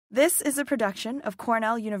This is a production of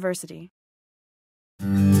Cornell University.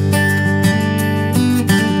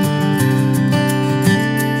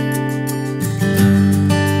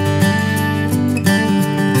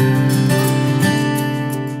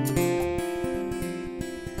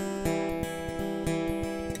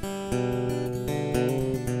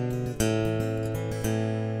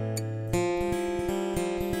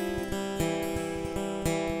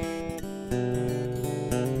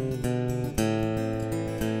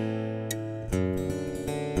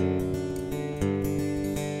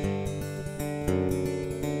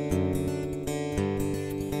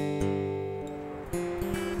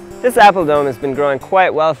 This apple dome has been growing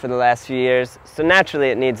quite well for the last few years, so naturally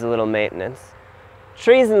it needs a little maintenance.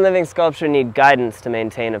 Trees in living sculpture need guidance to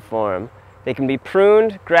maintain a form. They can be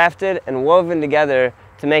pruned, grafted, and woven together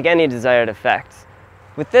to make any desired effect.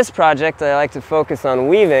 With this project, I like to focus on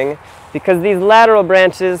weaving because these lateral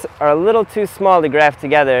branches are a little too small to graft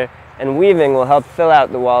together, and weaving will help fill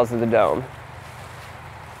out the walls of the dome.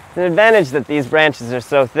 It's an advantage that these branches are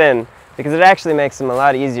so thin because it actually makes them a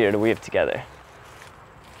lot easier to weave together.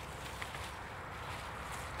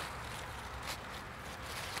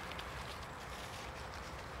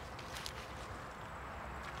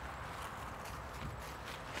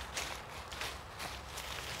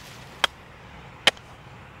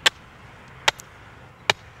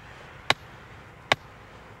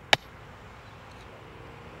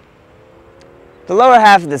 The lower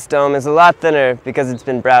half of this dome is a lot thinner because it's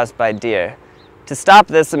been browsed by deer. To stop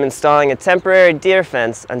this, I'm installing a temporary deer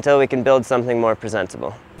fence until we can build something more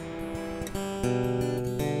presentable.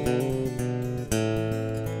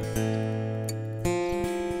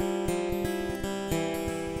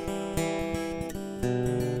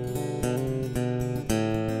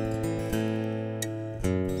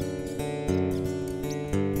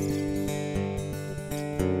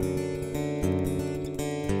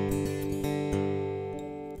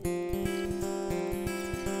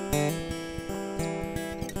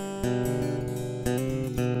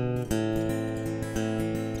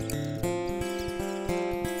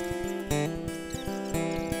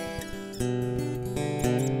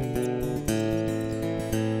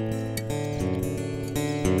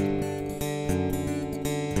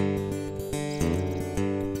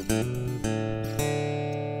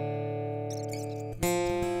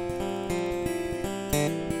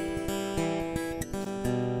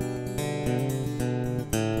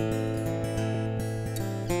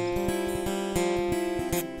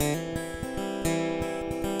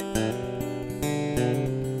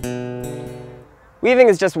 Weaving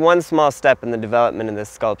is just one small step in the development of this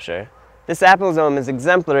sculpture. This apple dome is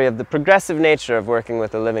exemplary of the progressive nature of working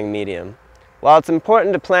with a living medium. While it's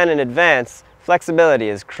important to plan in advance, flexibility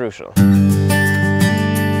is crucial.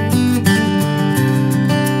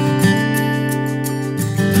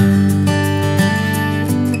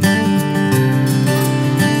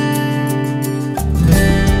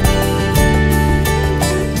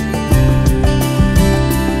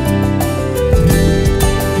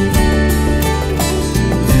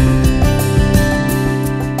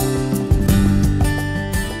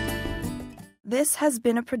 This has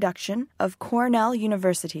been a production of Cornell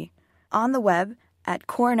University, on the web at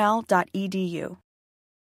cornell.edu.